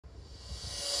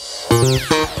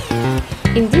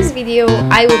In this video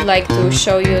I would like to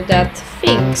show you that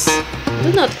things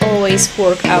do not always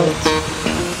work out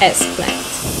as planned.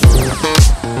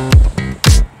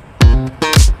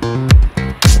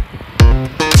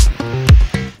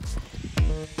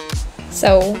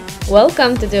 So,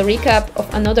 welcome to the recap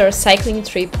of another cycling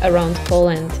trip around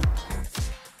Poland.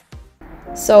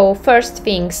 So, first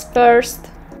things first,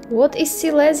 what is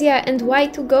Silesia and why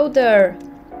to go there?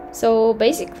 So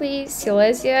basically,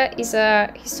 Silesia is a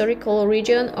historical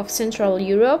region of Central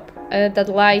Europe that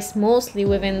lies mostly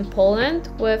within Poland,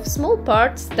 with small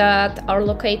parts that are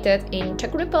located in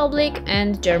Czech Republic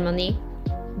and Germany.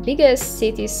 Biggest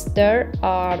cities there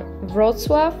are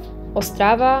Wrocław,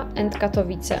 Ostrava and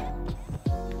Katowice.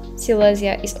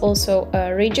 Silesia is also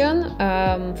a region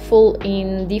full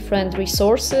in different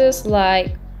resources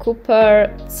like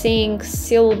copper, zinc,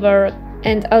 silver,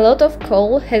 and a lot of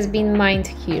coal has been mined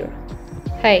here.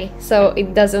 Hey, so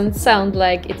it doesn't sound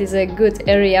like it is a good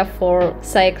area for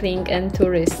cycling and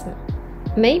tourism.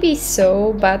 Maybe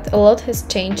so, but a lot has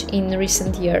changed in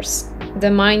recent years.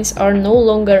 The mines are no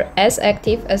longer as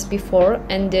active as before,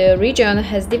 and the region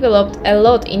has developed a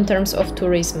lot in terms of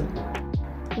tourism.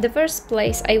 The first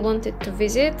place I wanted to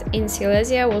visit in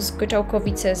Silesia was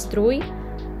Goczalkowice Zdroj.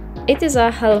 It is a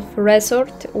health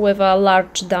resort with a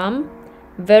large dam.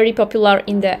 Very popular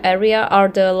in the area are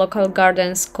the local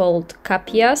gardens called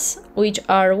kapias, which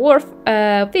are worth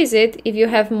a visit if you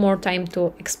have more time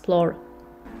to explore.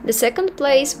 The second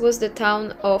place was the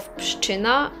town of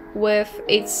Pszczyna with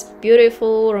its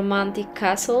beautiful romantic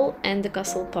castle and the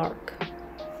castle park.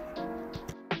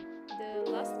 The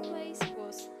last place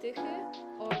was Tychy,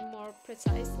 or more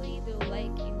precisely the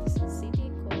lake in the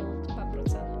city called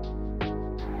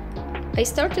I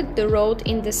started the road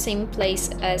in the same place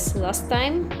as last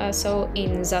time, so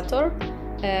in Zator,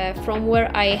 from where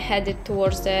I headed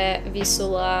towards the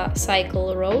Wisła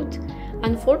cycle road.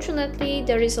 Unfortunately,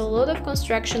 there is a lot of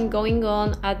construction going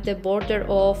on at the border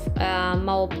of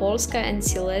Małopolska and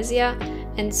Silesia,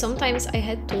 and sometimes I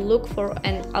had to look for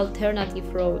an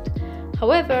alternative road.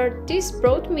 However, this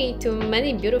brought me to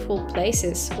many beautiful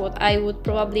places, what I would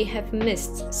probably have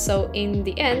missed, so in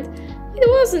the end, it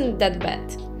wasn't that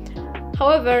bad.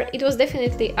 However, it was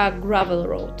definitely a gravel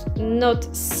road,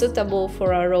 not suitable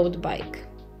for a road bike.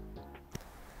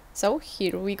 So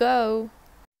here we go!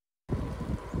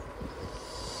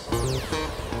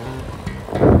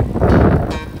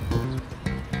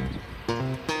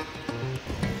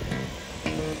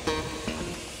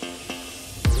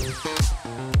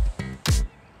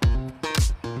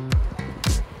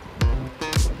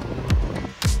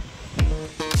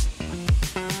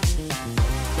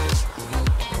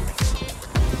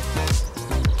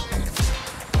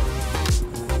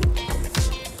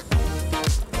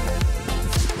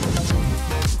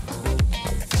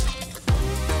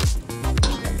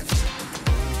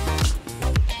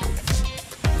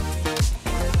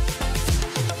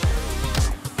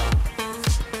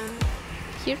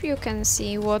 Here you can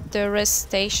see what the rest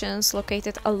stations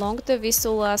located along the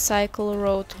Wisła cycle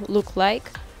road look like.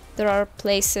 There are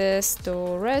places to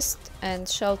rest and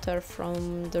shelter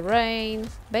from the rain,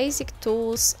 basic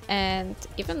tools and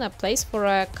even a place for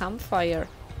a campfire.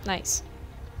 Nice.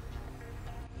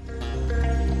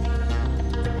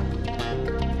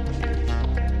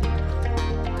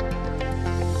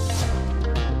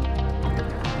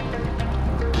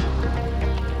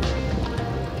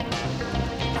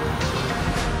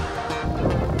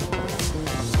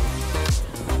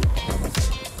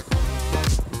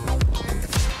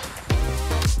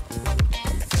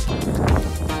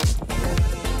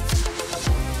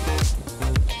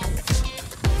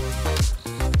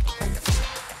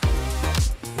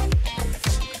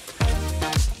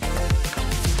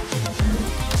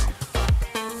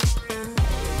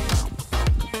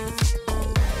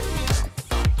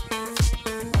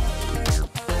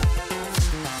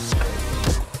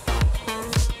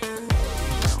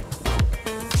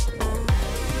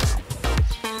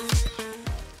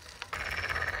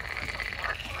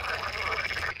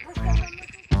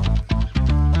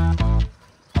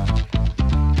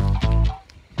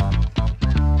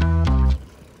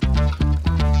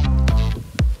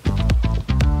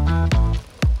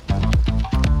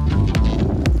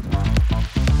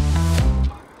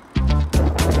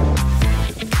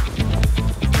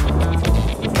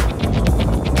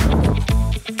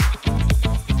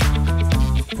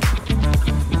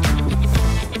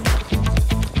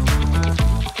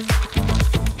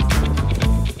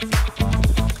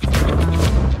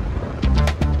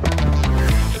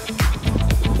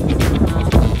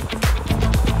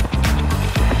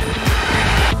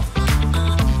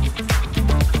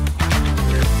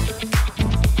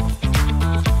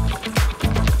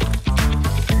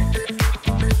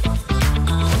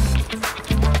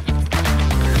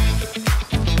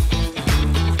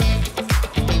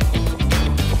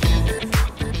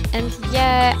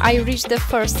 I reached the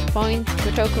first point,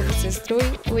 Goczalkowice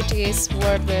Zdroj, which is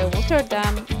where the water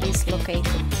dam is located.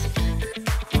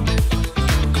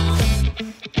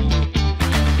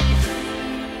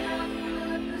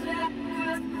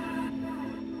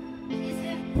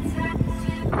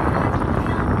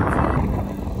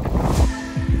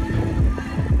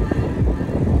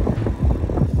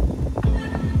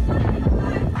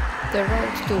 The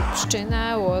road to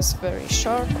Pszczyna was very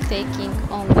short, taking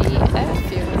only a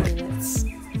few minutes.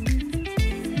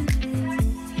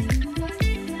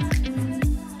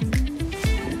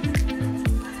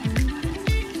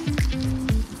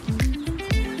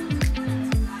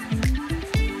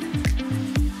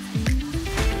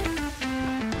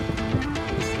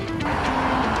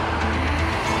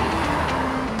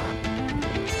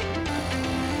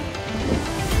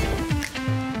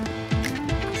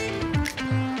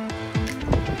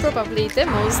 Probably the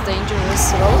most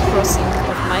dangerous road crossing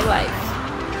of my life.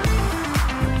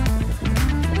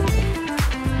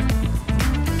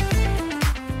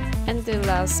 And the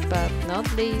last but not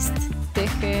least,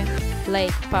 Tychy,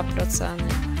 Lake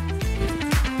Paprocany.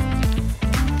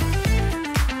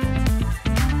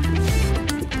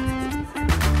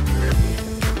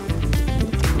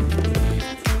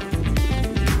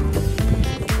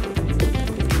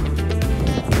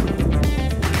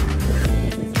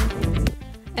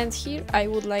 And here I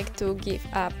would like to give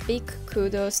a big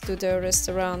kudos to the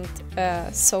restaurant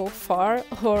So Far,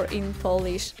 or in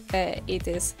Polish it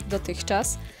is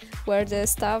Dotychczas, where the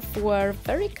staff were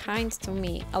very kind to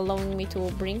me, allowing me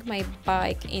to bring my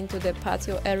bike into the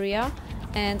patio area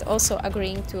and also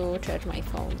agreeing to charge my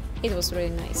phone. It was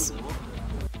really nice.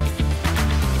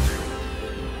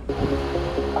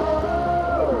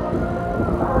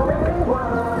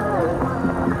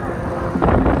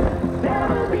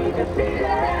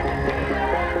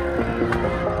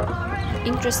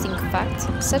 Interesting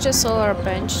fact, such a solar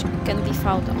bench can be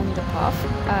found on the path,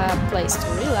 a place to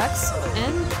relax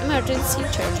and emergency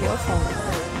charge your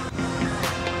phone.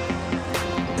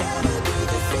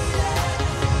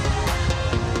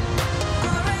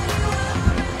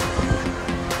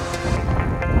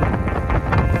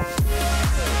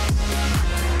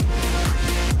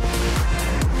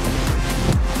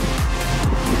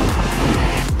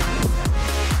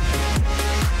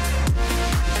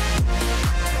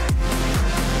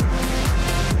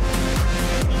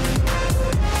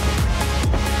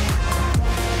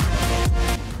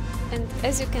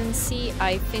 As you can see,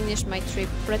 I finished my trip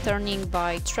returning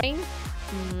by train.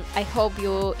 I hope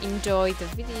you enjoyed the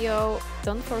video.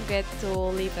 Don't forget to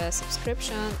leave a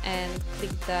subscription and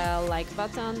click the like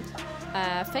button.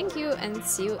 Thank you and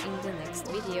see you in the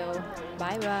next video.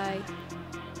 Bye bye!